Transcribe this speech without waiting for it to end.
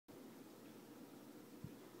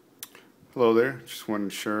Hello there, just wanted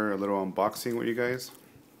to share a little unboxing with you guys.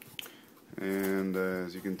 And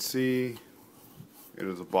as you can see, it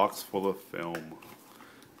is a box full of film.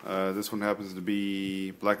 This one happens to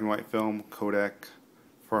be black and white film, Kodak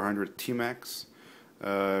 400Tmax.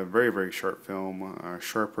 Very sharp film,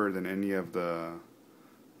 sharper than any of the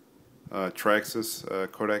tri-axis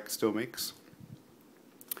Kodak still makes.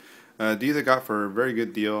 These I got for a very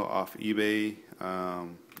good deal off eBay.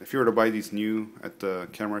 If you were to buy these new at the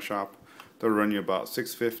camera shop, they'll run you about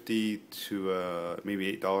 $6.50 to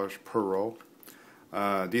maybe $8 per roll.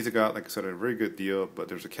 These I got, like I said, at a very good deal, but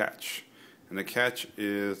there's a catch. And the catch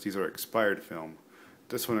is these are expired film.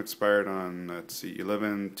 This one expired on, let's see,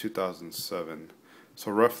 11/2007. So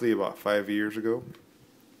roughly about 5 years ago.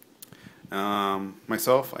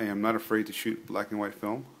 Myself, I am not afraid to shoot black and white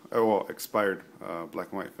film. Well, expired black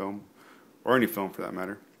and white film, or any film for that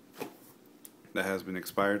matter, that has been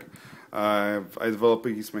expired. I developed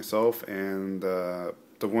these myself, and the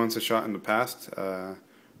ones I shot in the past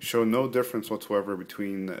show no difference whatsoever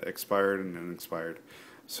between expired and unexpired.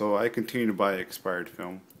 So I continue to buy expired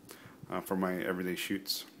film for my everyday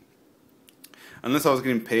shoots. Unless I was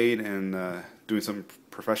getting paid and doing something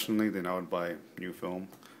professionally, then I would buy new film.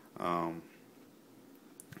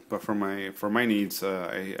 But for my needs,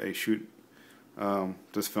 I shoot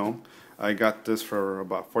this film. I got this for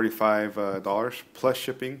about $45 plus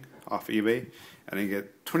shipping off eBay, and I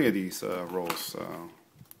get 20 of these rolls,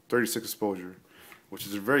 36 exposure, which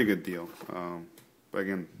is a very good deal. But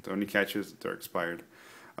again, the only catch is they're expired.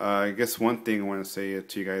 I guess one thing I want to say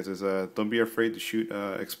to you guys is don't be afraid to shoot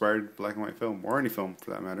expired black and white film, or any film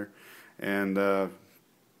for that matter, and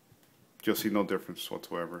you'll see no difference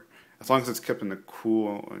whatsoever. As long as it's kept in a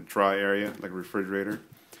cool, dry area, like a refrigerator.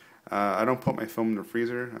 I don't put my film in the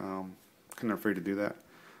freezer. Kind of afraid to do that.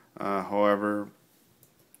 However,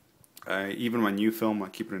 even my new film, I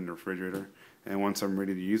keep it in the refrigerator, and once I'm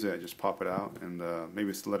ready to use it, I just pop it out and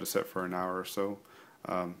maybe let it set for an hour or so.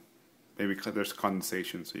 Maybe there's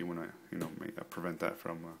condensation, so you want to prevent that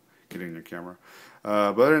from getting in your camera.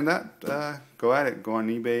 But other than that, go at it. Go on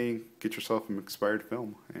eBay, get yourself some expired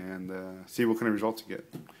film, and see what kind of results you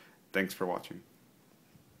get. Thanks for watching.